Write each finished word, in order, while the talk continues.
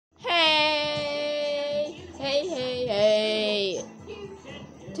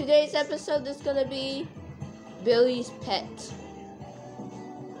today's episode is gonna be Billy's pet.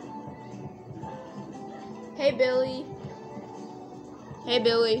 Hey, Billy. Hey,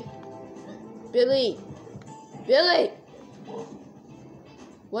 Billy. Billy. Billy.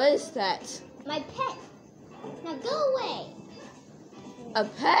 What is that? My pet. Now go away. A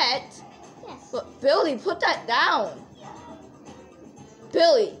pet? Yes. But Billy, put that down.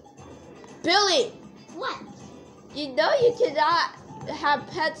 Billy. Billy. What? You know you cannot have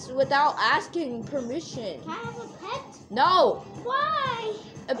pets without asking permission. Can I have a pet? No. Why?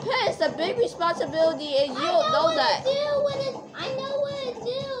 A pet is a big responsibility and you don't know that. I know what to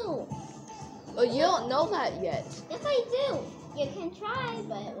do. Well, you don't know that yet. Yes, I do. You can try,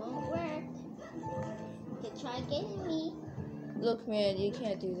 but it won't work. You can try getting me. Look, man, you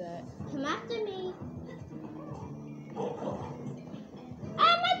can't do that. Come after me.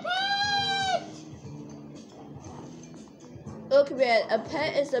 Ah, my pet! Look, man, a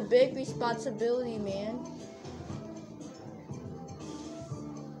pet is a big responsibility, man.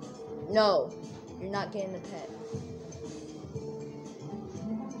 No, you're not getting the pet.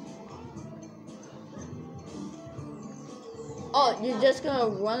 Oh, you're just gonna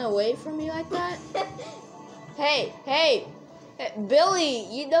run away from me like that? Hey, Billy,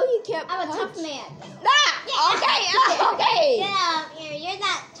 you know you can't I'm a punch. tough man. Ah! Okay, okay. Get out of here. You're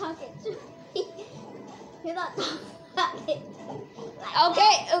not talking to me. You're not talking.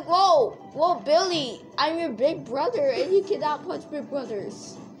 Okay, whoa, Billy, I'm your big brother and you cannot punch big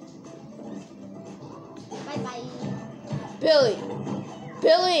brothers. Bye-bye. Billy.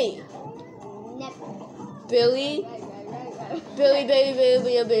 Never. Billy. Billy.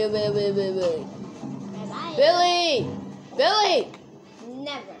 Bye-bye. Billy.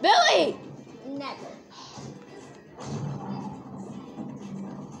 Never. Billy. Never.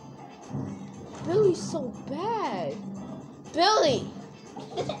 Billy's so bad. Billy.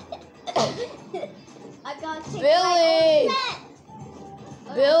 I gotta take Billy. my own pet.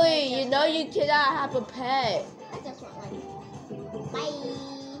 Billy, you know you cannot have a pet. I just want one. Bye.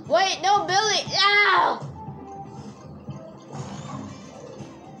 Wait, no, Billy. Ow!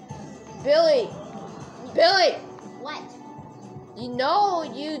 Billy. What? You know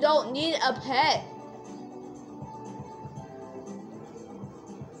you don't need a pet.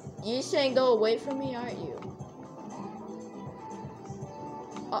 You saying go away from me, aren't you?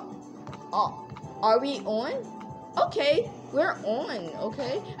 Are we on? Okay, we're on,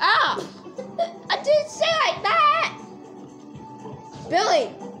 okay? Ah! I didn't say like that!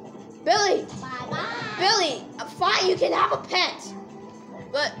 Billy! Bye-bye. Billy, fine, you can have a pet.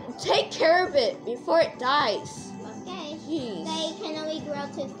 But take care of it before it dies. Okay. Jeez. They can only grow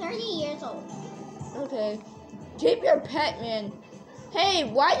to 30 years old. Okay. Keep your pet, man. Hey,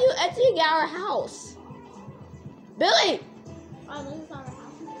 why are you entering our house? Billy! Oh, this is our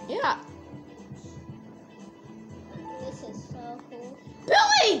house. Yeah. This is so cool.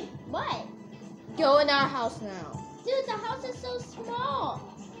 Billy! What? Go in our house now. Dude, the house is so small.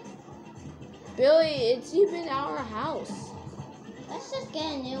 Billy, it's even our house. Let's just get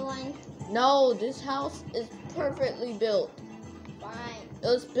a new one. No, this house is perfectly built. Fine. It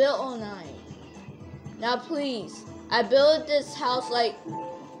was built on 9. Now please, I built this house like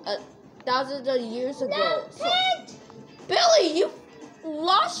thousands of years ago. No, pet! Billy, you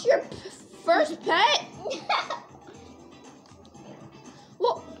lost your first pet?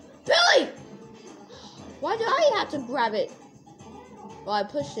 Well, Billy! Why do I have to grab it? Well, I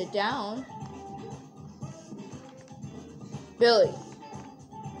pushed it down. Billy.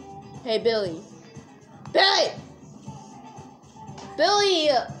 Hey, Billy. Billy! Billy!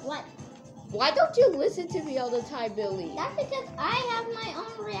 What? Why don't you listen to me all the time, Billy? That's because I have my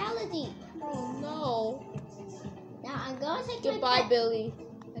own reality. Oh, no. Now I'm going to take Goodbye, my pet. Billy.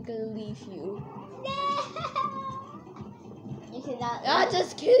 I'm gonna leave you. You cannot. Ah,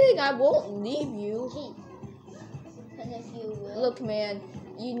 just kidding. I won't leave you. Because if you will. Look, man.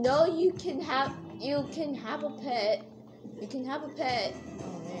 You know you can have a pet. You can have a pet.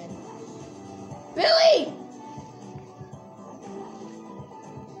 Oh man. Billy!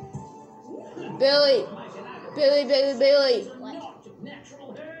 Billy! What?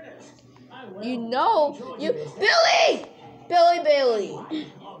 You know you Billy! Billy!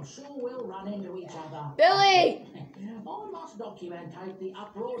 I'm sure we'll run into each other. Billy! I must documentate the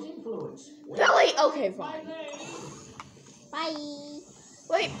uproar's influence. Billy! Okay, fine. Bye.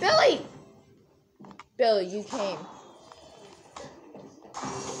 Wait, Billy! Billy, you came.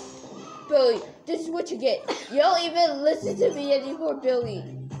 Billy, this is what you get. You don't even listen to me anymore, Billy.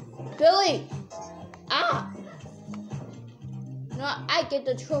 Billy! Ah! No, I get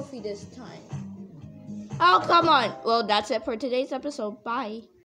the trophy this time. Oh, come on. Well, that's it for today's episode. Bye.